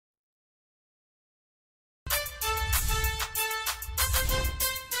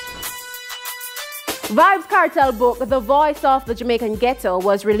Vybz Kartel book, The Voice of the Jamaican Ghetto,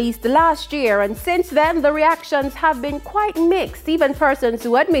 was released last year, and since then the reactions have been quite mixed. Even persons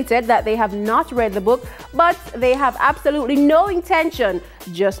who admitted that they have not read the book, but they have absolutely no intention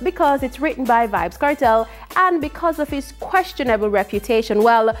just because it's written by Vybz Kartel and because of his questionable reputation.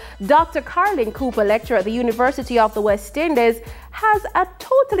 Well, Dr. Carlin Cooper, lecturer at the University of the West Indies, has a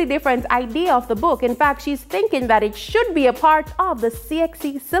totally different idea of the book. In fact, she's thinking that it should be a part of the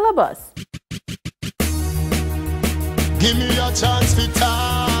CXC syllabus. Give me a chance to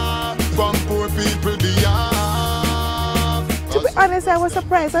talk from poor people beyond. To be honest, I was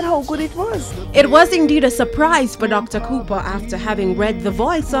surprised at how good it was. It was indeed a surprise for Dr. Cooper after having read The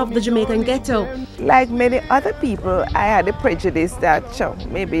Voice of the Jamaican Ghetto. Like many other people, I had a prejudice that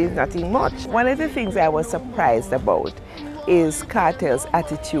maybe it's nothing much. One of the things I was surprised about is Kartel's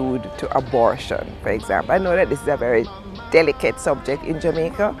attitude to abortion, for example. I know that this is a very delicate subject in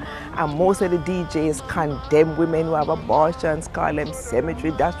Jamaica, and most of the DJs condemn women who have abortions, call them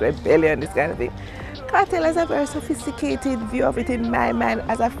cemetery, that's rebellion, this kind of thing. Kartel has a very sophisticated view of it in my mind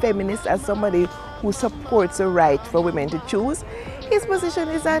as a feminist, as somebody who supports the right for women to choose. His position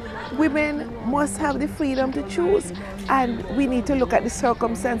is that women must have the freedom to choose, and we need to look at the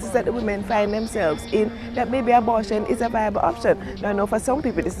circumstances that the women find themselves in, that maybe abortion is a viable option. Now, I know for some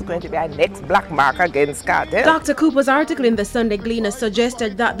people this is going to be a next black mark against Kartel. Dr. Cooper's article in the Sunday Gleaner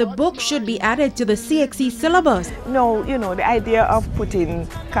suggested that the book should be added to the CXC syllabus. No, the idea of putting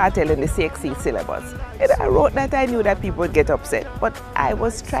Kartel in the CXC syllabus, I wrote that I knew that people would get upset, but I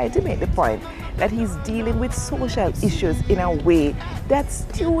was trying to make the point that he's dealing with social issues in a way that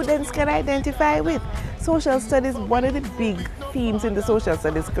students can identify with. Social studies, one of the big themes in the social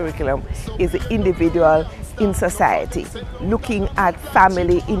studies curriculum is the individual in society, looking at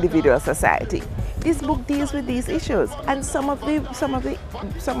family, individual society. This book deals with these issues, and some of the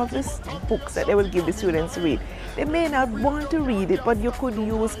books that they will give the students to read, they may not want to read it, but you could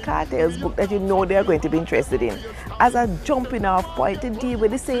use Kartel's book that you know they are going to be interested in as a jumping off point to deal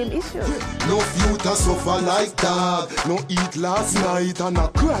with the same issues. No future suffer like that. No eat last night and a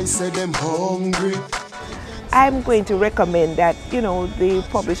cry say them hungry. I'm going to recommend that, the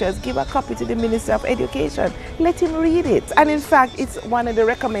publishers give a copy to the Minister of Education. Let him read it. And in fact, it's one of the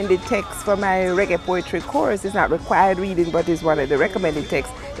recommended texts for my reggae poetry course. It's not required reading, but it's one of the recommended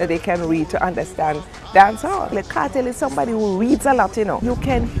texts that they can read to understand dancehall. Like Kartel is somebody who reads a lot, You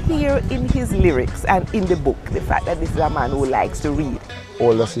can hear in his lyrics and in the book the fact that this is a man who likes to read.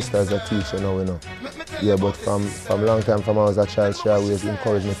 Older sister is a teacher now, Yeah, but from a long time, from when I was a child, she always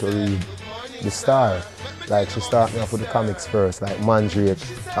encouraged me to read the Star. Like, she started me off with the comics first, like Mandrake,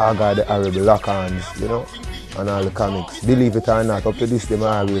 Agar the Arab, Lock-Ons, and all the comics. Believe it or not, up to this day,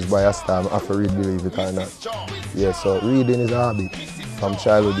 I always buy a Star. I have to read Believe It or Not. Yeah, so reading is a hobby from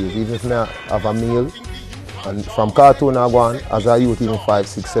childhood days. Even if I have a meal, and from cartoon I go on, as a youth, even 5,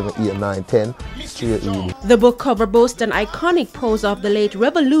 6, 7, 8, 9, 10, straight reading. The book cover boasts an iconic pose of the late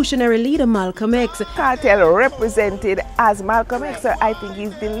revolutionary leader Malcolm X. Kartel represented as Malcolm X, so I think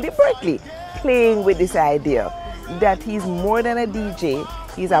he's deliberately playing with this idea that he's more than a DJ,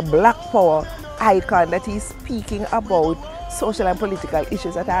 he's a black power icon, that he's speaking about social and political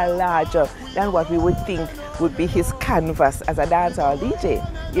issues that are larger than what we would think would be his canvas as a dancehall DJ,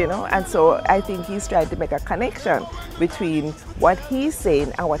 and so I think he's trying to make a connection between what he's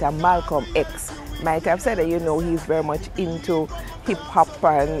saying and what a Malcolm X might have said. He's very much into hip-hop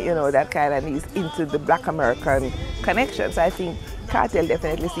and, that kind, and he's into the black American connections. I think Kartel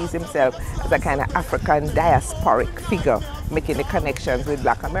definitely sees himself as a kind of African diasporic figure making the connections with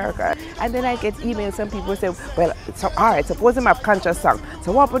black America. And then I get emails, some people say, well, so all right, suppose him have conscious song,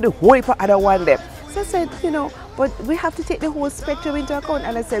 so what about the whole heap of other one there? So I said, but we have to take the whole spectrum into account.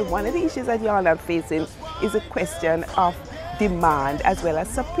 And I said, one of the issues that y'all are facing is a question of demand as well as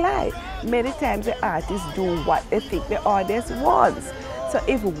supply. Many times the artists do what they think the audience wants. So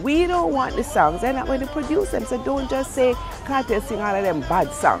if we don't want the songs, they're not going to produce them. So don't just say, Kartel sing all of them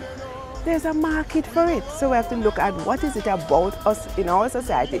bad songs. There's a market for it. So we have to look at what is it about us in our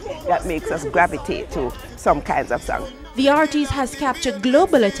society that makes us gravitate to some kinds of songs. The artist has captured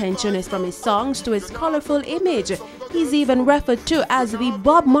global attention from his songs to his colorful image. He's even referred to as the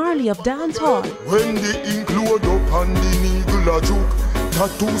Bob Marley of dancehall. When the ink load up and the needle a joke,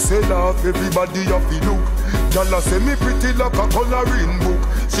 tattoo sell off, everybody have to look. Y'all say me pretty like a coloring book.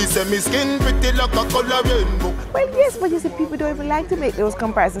 She say me skin pretty like a coloring book. Well, yes, but you see, people don't even like to make those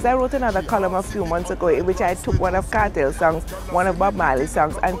comparisons. I wrote another column a few months ago in which I took one of Kartel's songs, one of Bob Marley's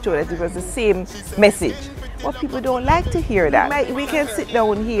songs, and showed that it was the same message. But people don't like to hear that. We can sit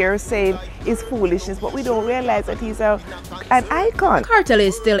down here saying it's foolishness, but we don't realize that he's an icon. Kartel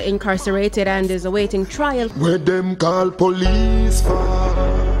is still incarcerated and is awaiting trial. Where them call police for,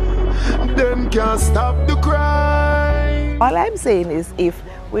 them can't stop the crime. All I'm saying is if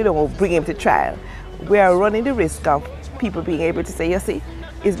we don't bring him to trial, we are running the risk of people being able to say, you see,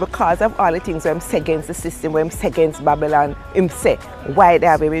 it's because of all the things where I'm say against the system, where I'm say against Babylon, him say why they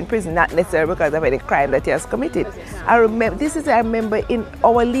have him in prison, not necessarily because of any crime that he has committed. I remember in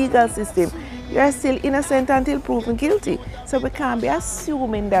our legal system, you are still innocent until proven guilty. So we can't be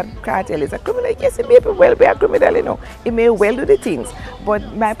assuming that Kartel is a criminal. Yes, he may well be a criminal, you know. He may well do the things.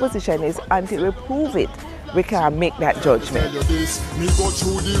 But my position is until we prove it, we can't make that judgment. Me go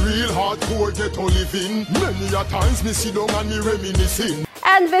through the real hardcore ghetto living. Many a times me sit down and me reminiscing.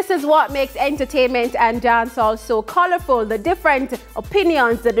 And this is what makes entertainment and dancehall so colorful. The different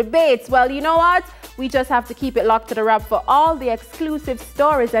opinions, the debates. Well, you know what? We just have to keep it locked to the wrap for all the exclusive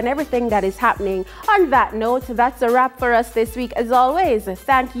stories and everything that is happening. On that note, that's a wrap for us this week. As always,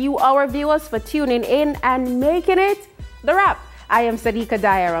 thank you, our viewers, for tuning in and making it the wrap. I am Sadiqa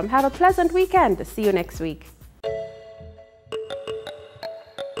Diaram. Have a pleasant weekend. See you next week.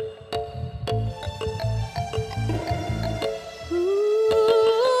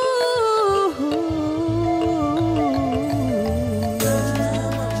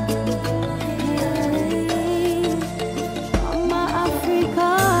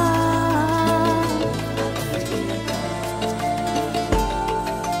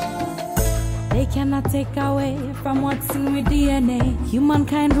 Cannot take away from what's in our DNA.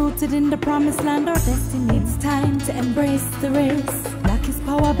 Humankind rooted in the promised land, our destiny. It's time to embrace the race. Black is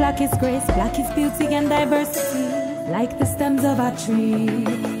power, black is grace, black is beauty and diversity. Like the stems of a tree,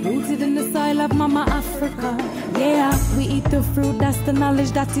 rooted in the soil of Mama Africa. Yeah, we eat the fruit, that's the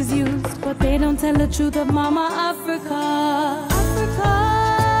knowledge that is used. But they don't tell the truth of Mama Africa. Africa.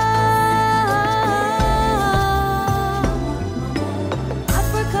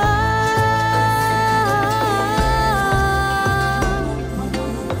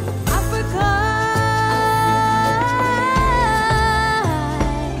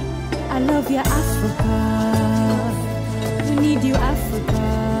 Love you, Africa. We need you, Africa.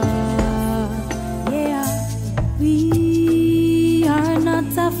 Yeah, we are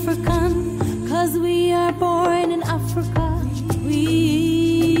not African, cause we are born in Africa.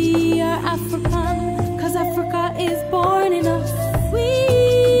 We are African, cause Africa is born in us.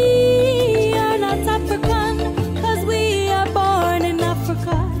 We are not African, cause we are born in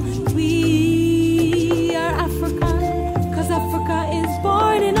Africa. We are African, cause Africa is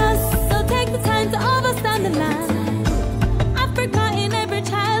born in us. To overstand the land, Africa in every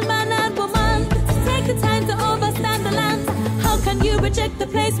child, man and woman. Take the time to overstand the land. How can you reject the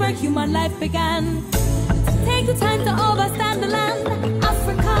place where human life began? Take the time to overstand the land.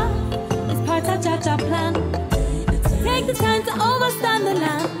 Africa is part of Jaja plan. Take the time to overstand the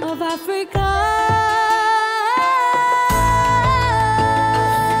land of Africa.